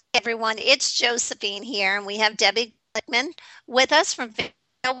 welcome back, everyone. It's Josephine here, and we have Debbie Glickman with us from Video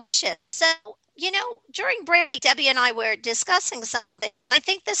Wishes. So, during break, Debbie and I were discussing something I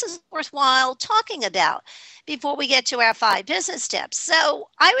think this is worthwhile talking about before we get to our 5 business tips. So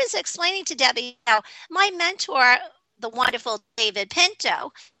I was explaining to Debbie how my mentor, the wonderful David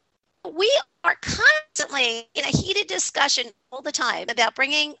Pinto, we are constantly in a heated discussion all the time about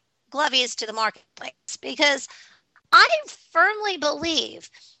bringing Glovies to the marketplace, because I firmly believe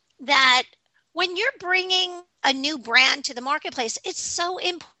that when you're bringing a new brand to the marketplace, it's so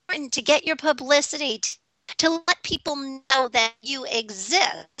important to get your publicity, to let people know that you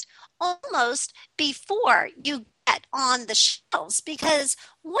exist almost before you get on the shelves. Because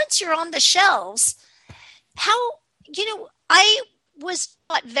once you're on the shelves, I was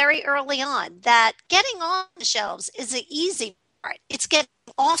taught very early on that getting on the shelves is the easy part. It's getting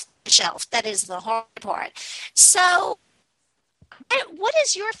off the shelf that is the hard part. So what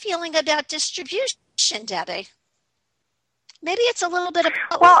is your feeling about distribution, Debbie? Maybe it's a little bit of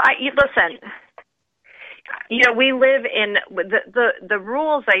both. Well, listen, we live in the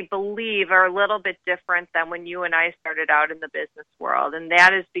rules, I believe, are a little bit different than when you and I started out in the business world, and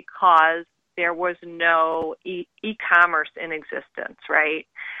that is because there was no e-commerce in existence, right?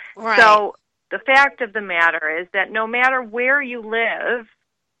 Right. So the fact of the matter is that no matter where you live,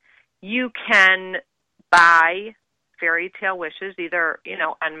 you can buy Fairy Tale Wishes either,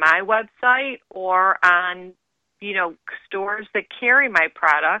 on my website or on, stores that carry my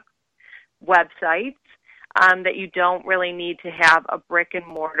products, websites, that you don't really need to have a brick and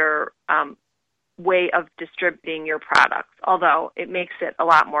mortar way of distributing your products. Although it makes it a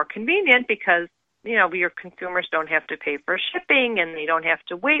lot more convenient because, your consumers don't have to pay for shipping and they don't have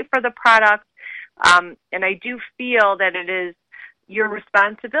to wait for the product. And I do feel that it is your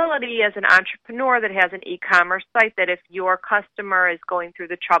responsibility as an entrepreneur that has an e-commerce site that if your customer is going through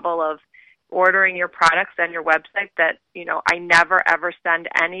the trouble of ordering your products on your website, that, I never ever send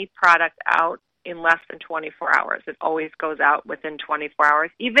any product out in less than 24 hours. It always goes out within 24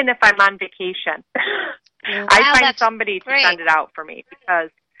 hours, even if I'm on vacation. Wow, I find somebody to send it out for me because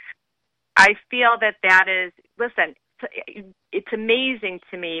I feel that is, listen, it's amazing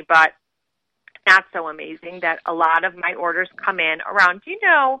to me, but not so amazing that a lot of my orders come in around,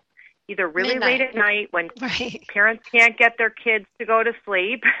 either really midnight. late at night when Right. parents can't get their kids to go to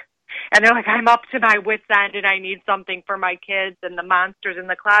sleep. And they're like, I'm up to my wit's end and I need something for my kids and the monster's in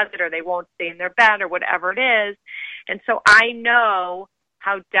the closet or they won't stay in their bed or whatever it is. And so I know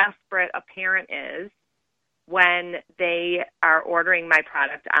how desperate a parent is when they are ordering my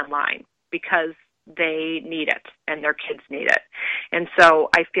product online because they need it and their kids need it. And so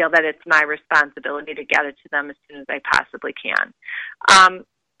I feel that it's my responsibility to get it to them as soon as I possibly can.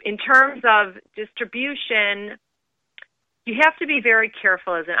 In terms of distribution, you have to be very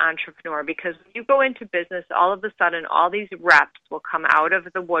careful as an entrepreneur because when you go into business, all of a sudden, all these reps will come out of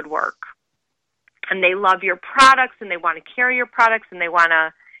the woodwork and they love your products and they want to carry your products and they want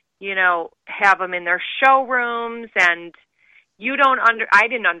to, have them in their showrooms. And I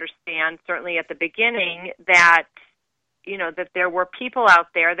didn't understand, certainly at the beginning, that, that there were people out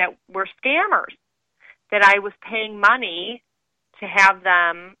there that were scammers, that I was paying money to have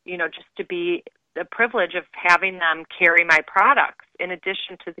them, just to be the privilege of having them carry my products in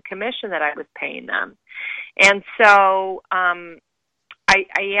addition to the commission that I was paying them. And so I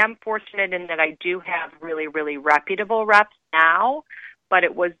am fortunate in that I do have really, really reputable reps now, but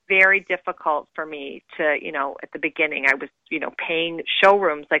it was very difficult for me to, at the beginning, I was, paying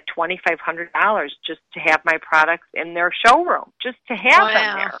showrooms like $2,500 just to have my products in their showroom, just to have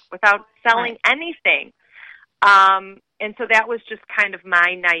them there without selling anything. And so that was just kind of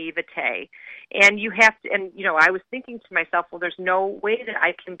my naivete. And you have to, and, I was thinking to myself, well, there's no way that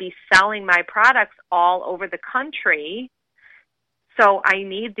I can be selling my products all over the country. So I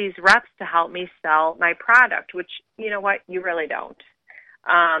need these reps to help me sell my product, which, you really don't.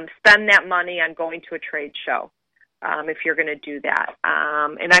 Spend that money on going to a trade show if you're going to do that.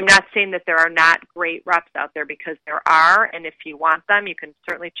 And I'm not saying that there are not great reps out there because there are, and if you want them, you can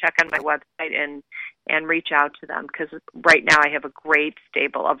certainly check on my website and reach out to them because right now I have a great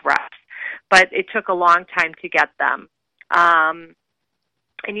stable of reps. But it took a long time to get them. And,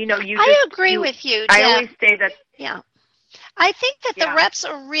 I agree with you, Deb. I always say that. Yeah. I think that the reps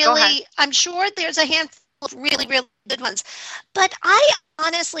are really, I'm sure there's a handful of really, really good ones. But I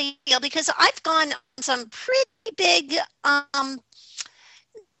honestly feel, because I've gone on some pretty big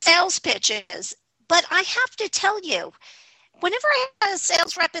sales pitches, but I have to tell you, whenever I had a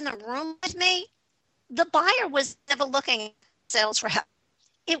sales rep in the room with me, the buyer was never looking at the sales rep.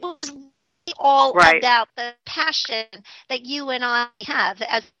 It was all about the passion that you and I have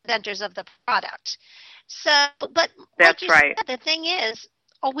as vendors of the product. So, but that's like you said, the thing is,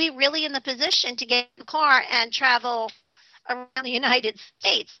 are we really in the position to get in the car and travel around the United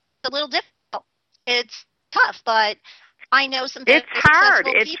States? It's a little difficult. It's tough, but I know some. It's hard.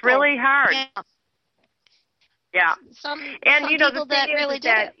 People. It's really hard. Yeah. Some you know, the thing really is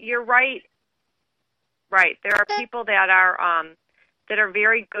that you're right. Right. There are people that are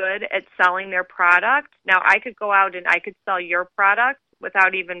very good at selling their product. Now, I could go out and I could sell your product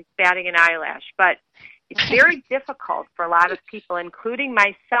without even batting an eyelash, but it's very difficult for a lot of people, including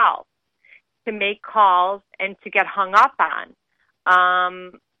myself, to make calls and to get hung up on,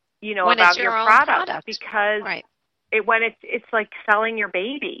 when about your product. Because when it's like selling your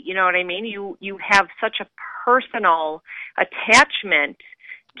baby. You know what I mean? You have such a personal attachment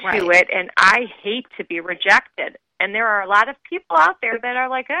to it, and I hate to be rejected. And there are a lot of people out there that are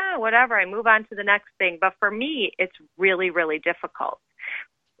like, whatever, I move on to the next thing. But for me, it's really, really difficult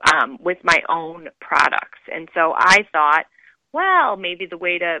with my own products. And so I thought, well, maybe the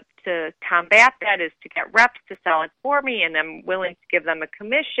way to combat that is to get reps to sell it for me, and I'm willing to give them a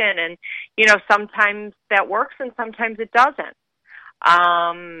commission. And, sometimes that works and sometimes it doesn't.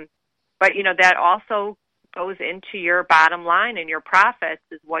 But, that also goes into your bottom line, and your profits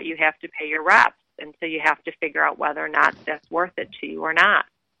is what you have to pay your reps. And so you have to figure out whether or not that's worth it to you or not.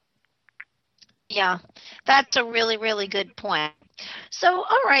 Yeah, that's a really, really good point. So,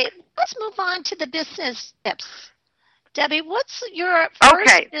 all right, let's move on to the business tips. Debbie, what's your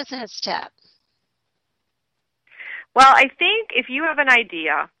first business tip? Well, I think if you have an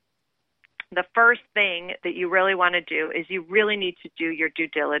idea, the first thing that you really want to do is you really need to do your due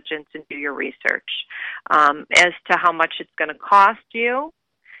diligence and do your research as to how much it's going to cost you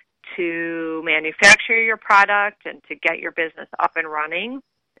to manufacture your product and to get your business up and running.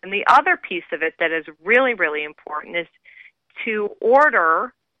 And the other piece of it that is really, really important is to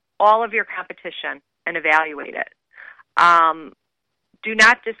order all of your competition and evaluate it. Do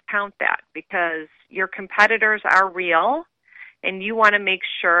not discount that, because your competitors are real, and you want to make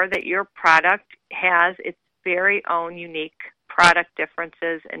sure that your product has its very own unique product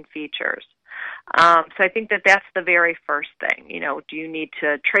differences and features. So I think that that's the very first thing. Do you need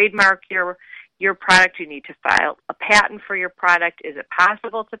to trademark your product? Do you need to file a patent for your product? Is it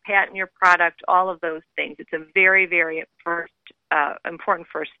possible to patent your product? All of those things. It's a very, very important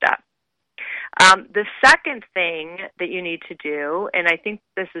first step. The second thing that you need to do, and I think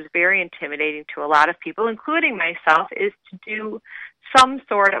this is very intimidating to a lot of people, including myself, is to do some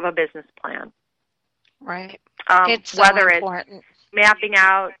sort of a business plan. Right. It's whether it's mapping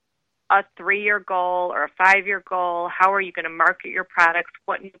out a 3-year goal or a 5-year goal. How are you going to market your products?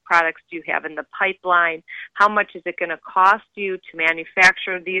 What new products do you have in the pipeline? How much is it going to cost you to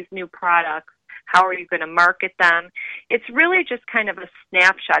manufacture these new products? How are you going to market them? It's really just kind of a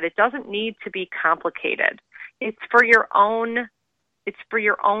snapshot. It doesn't need to be complicated. It's for your own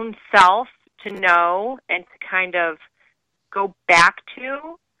self to know and to kind of go back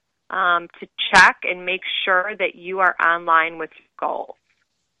to check and make sure that you are online with your goals.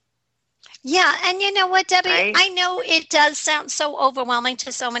 Yeah, and you know what, Debbie? Right? I know it does sound so overwhelming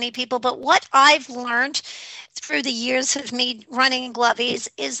to so many people, but what I've learned through the years of me running Glovies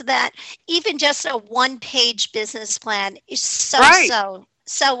is that even just a one-page business plan is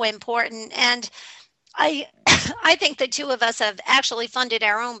so important. And I think the two of us have actually funded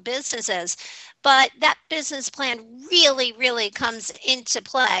our own businesses, but that business plan really, really comes into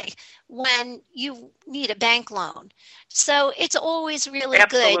play when you need a bank loan. So it's always really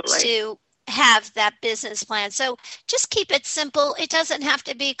good to have that business plan. So just keep it simple. It doesn't have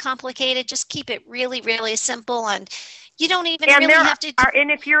to be complicated. Just keep it really, really simple. And you don't even have to.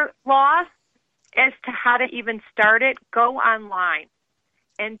 And if you're lost as to how to even start it, go online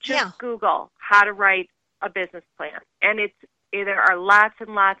and just Google how to write a business plan. And there are lots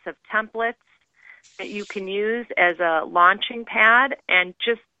and lots of templates that you can use as a launching pad, and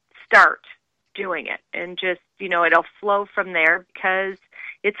just start doing it. And just, it'll flow from there, because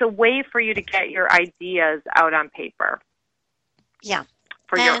it's a way for you to get your ideas out on paper. Yeah.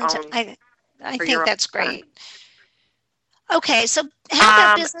 For your own. I think that's great. Okay, so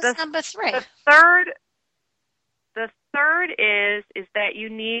how about business number 3? The third is that you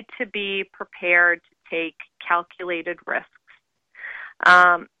need to be prepared to take calculated risks.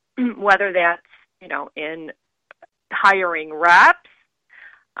 Whether that's in hiring reps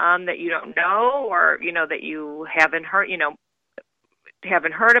that you don't know, or, that you haven't heard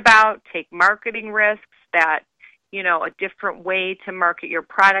about. Take marketing risks that, a different way to market your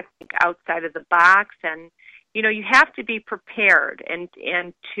product outside of the box. And, you have to be prepared and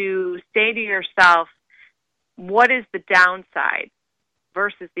to say to yourself, what is the downside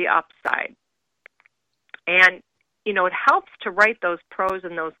versus the upside? And, it helps to write those pros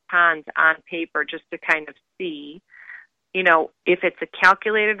and those cons on paper just to kind of see, if it's a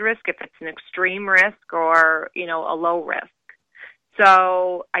calculated risk, if it's an extreme risk, or, a low risk.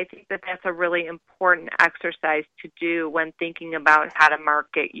 So I think that that's a really important exercise to do when thinking about how to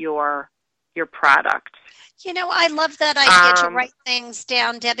market your product. I love that idea to write things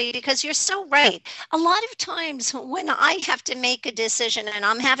down, Debbie, because you're so right. A lot of times when I have to make a decision and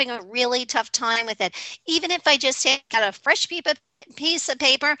I'm having a really tough time with it, even if I just take out a fresh piece of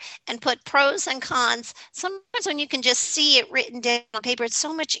paper and put pros and cons, sometimes when you can just see it written down on paper, it's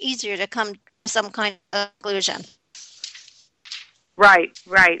so much easier to come to some kind of conclusion. Right.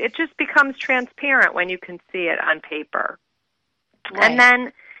 It just becomes transparent when you can see it on paper. Right. And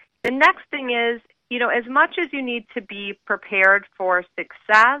then the next thing is, as much as you need to be prepared for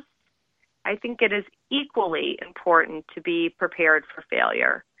success, I think it is equally important to be prepared for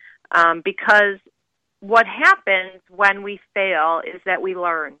failure. Because what happens when we fail is that we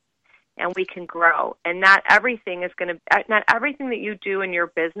learn and we can grow. And not everything that you do in your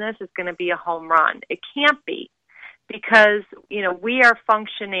business is going to be a home run. It can't be, because, we are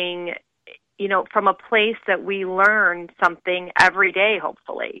functioning, from a place that we learn something every day,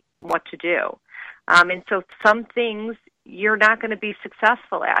 hopefully, what to do. And so some things you're not going to be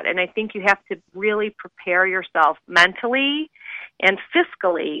successful at. And I think you have to really prepare yourself mentally and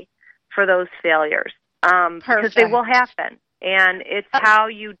fiscally for those failures, because they will happen. And it's how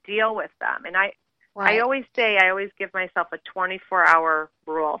you deal with them. And I always give myself a 24-hour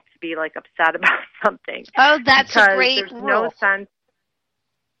rule to be upset about something. Oh, that's a great rule. There's no sense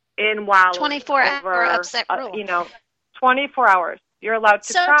in wallowing 24-hour upset rule. 24 hours. You're allowed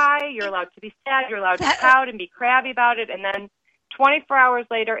to cry, you're allowed to be sad, you're allowed to pout and be crabby about it, and then 24 hours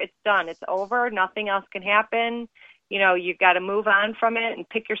later, it's done. It's over. Nothing else can happen. You've got to move on from it and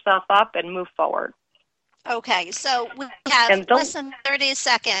pick yourself up and move forward. Okay, so we have less than 30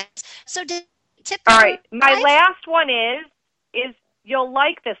 seconds. So all right, my last one is you'll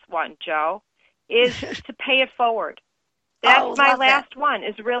like this one, Joe, is to pay it forward. That's my last one,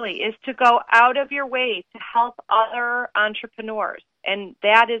 is to go out of your way to help other entrepreneurs. And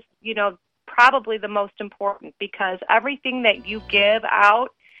that is, probably the most important, because everything that you give out,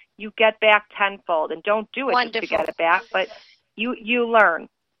 you get back tenfold. And don't do it just to get it back, but you learn.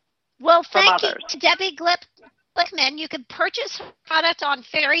 Well, thank you to Debbie Glickman. You can purchase her product on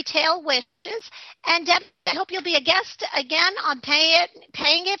Fairy Tale Wishes. And Debbie, I hope you'll be a guest again on Paying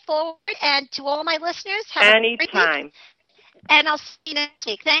It Forward. And to all my listeners, have anytime. And I'll see you next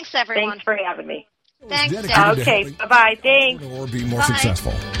week. Thanks, everyone. Thanks for having me. Thanks, okay, bye-bye. Thanks. Or be more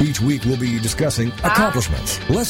successful. Each week we'll be discussing accomplishments, lessons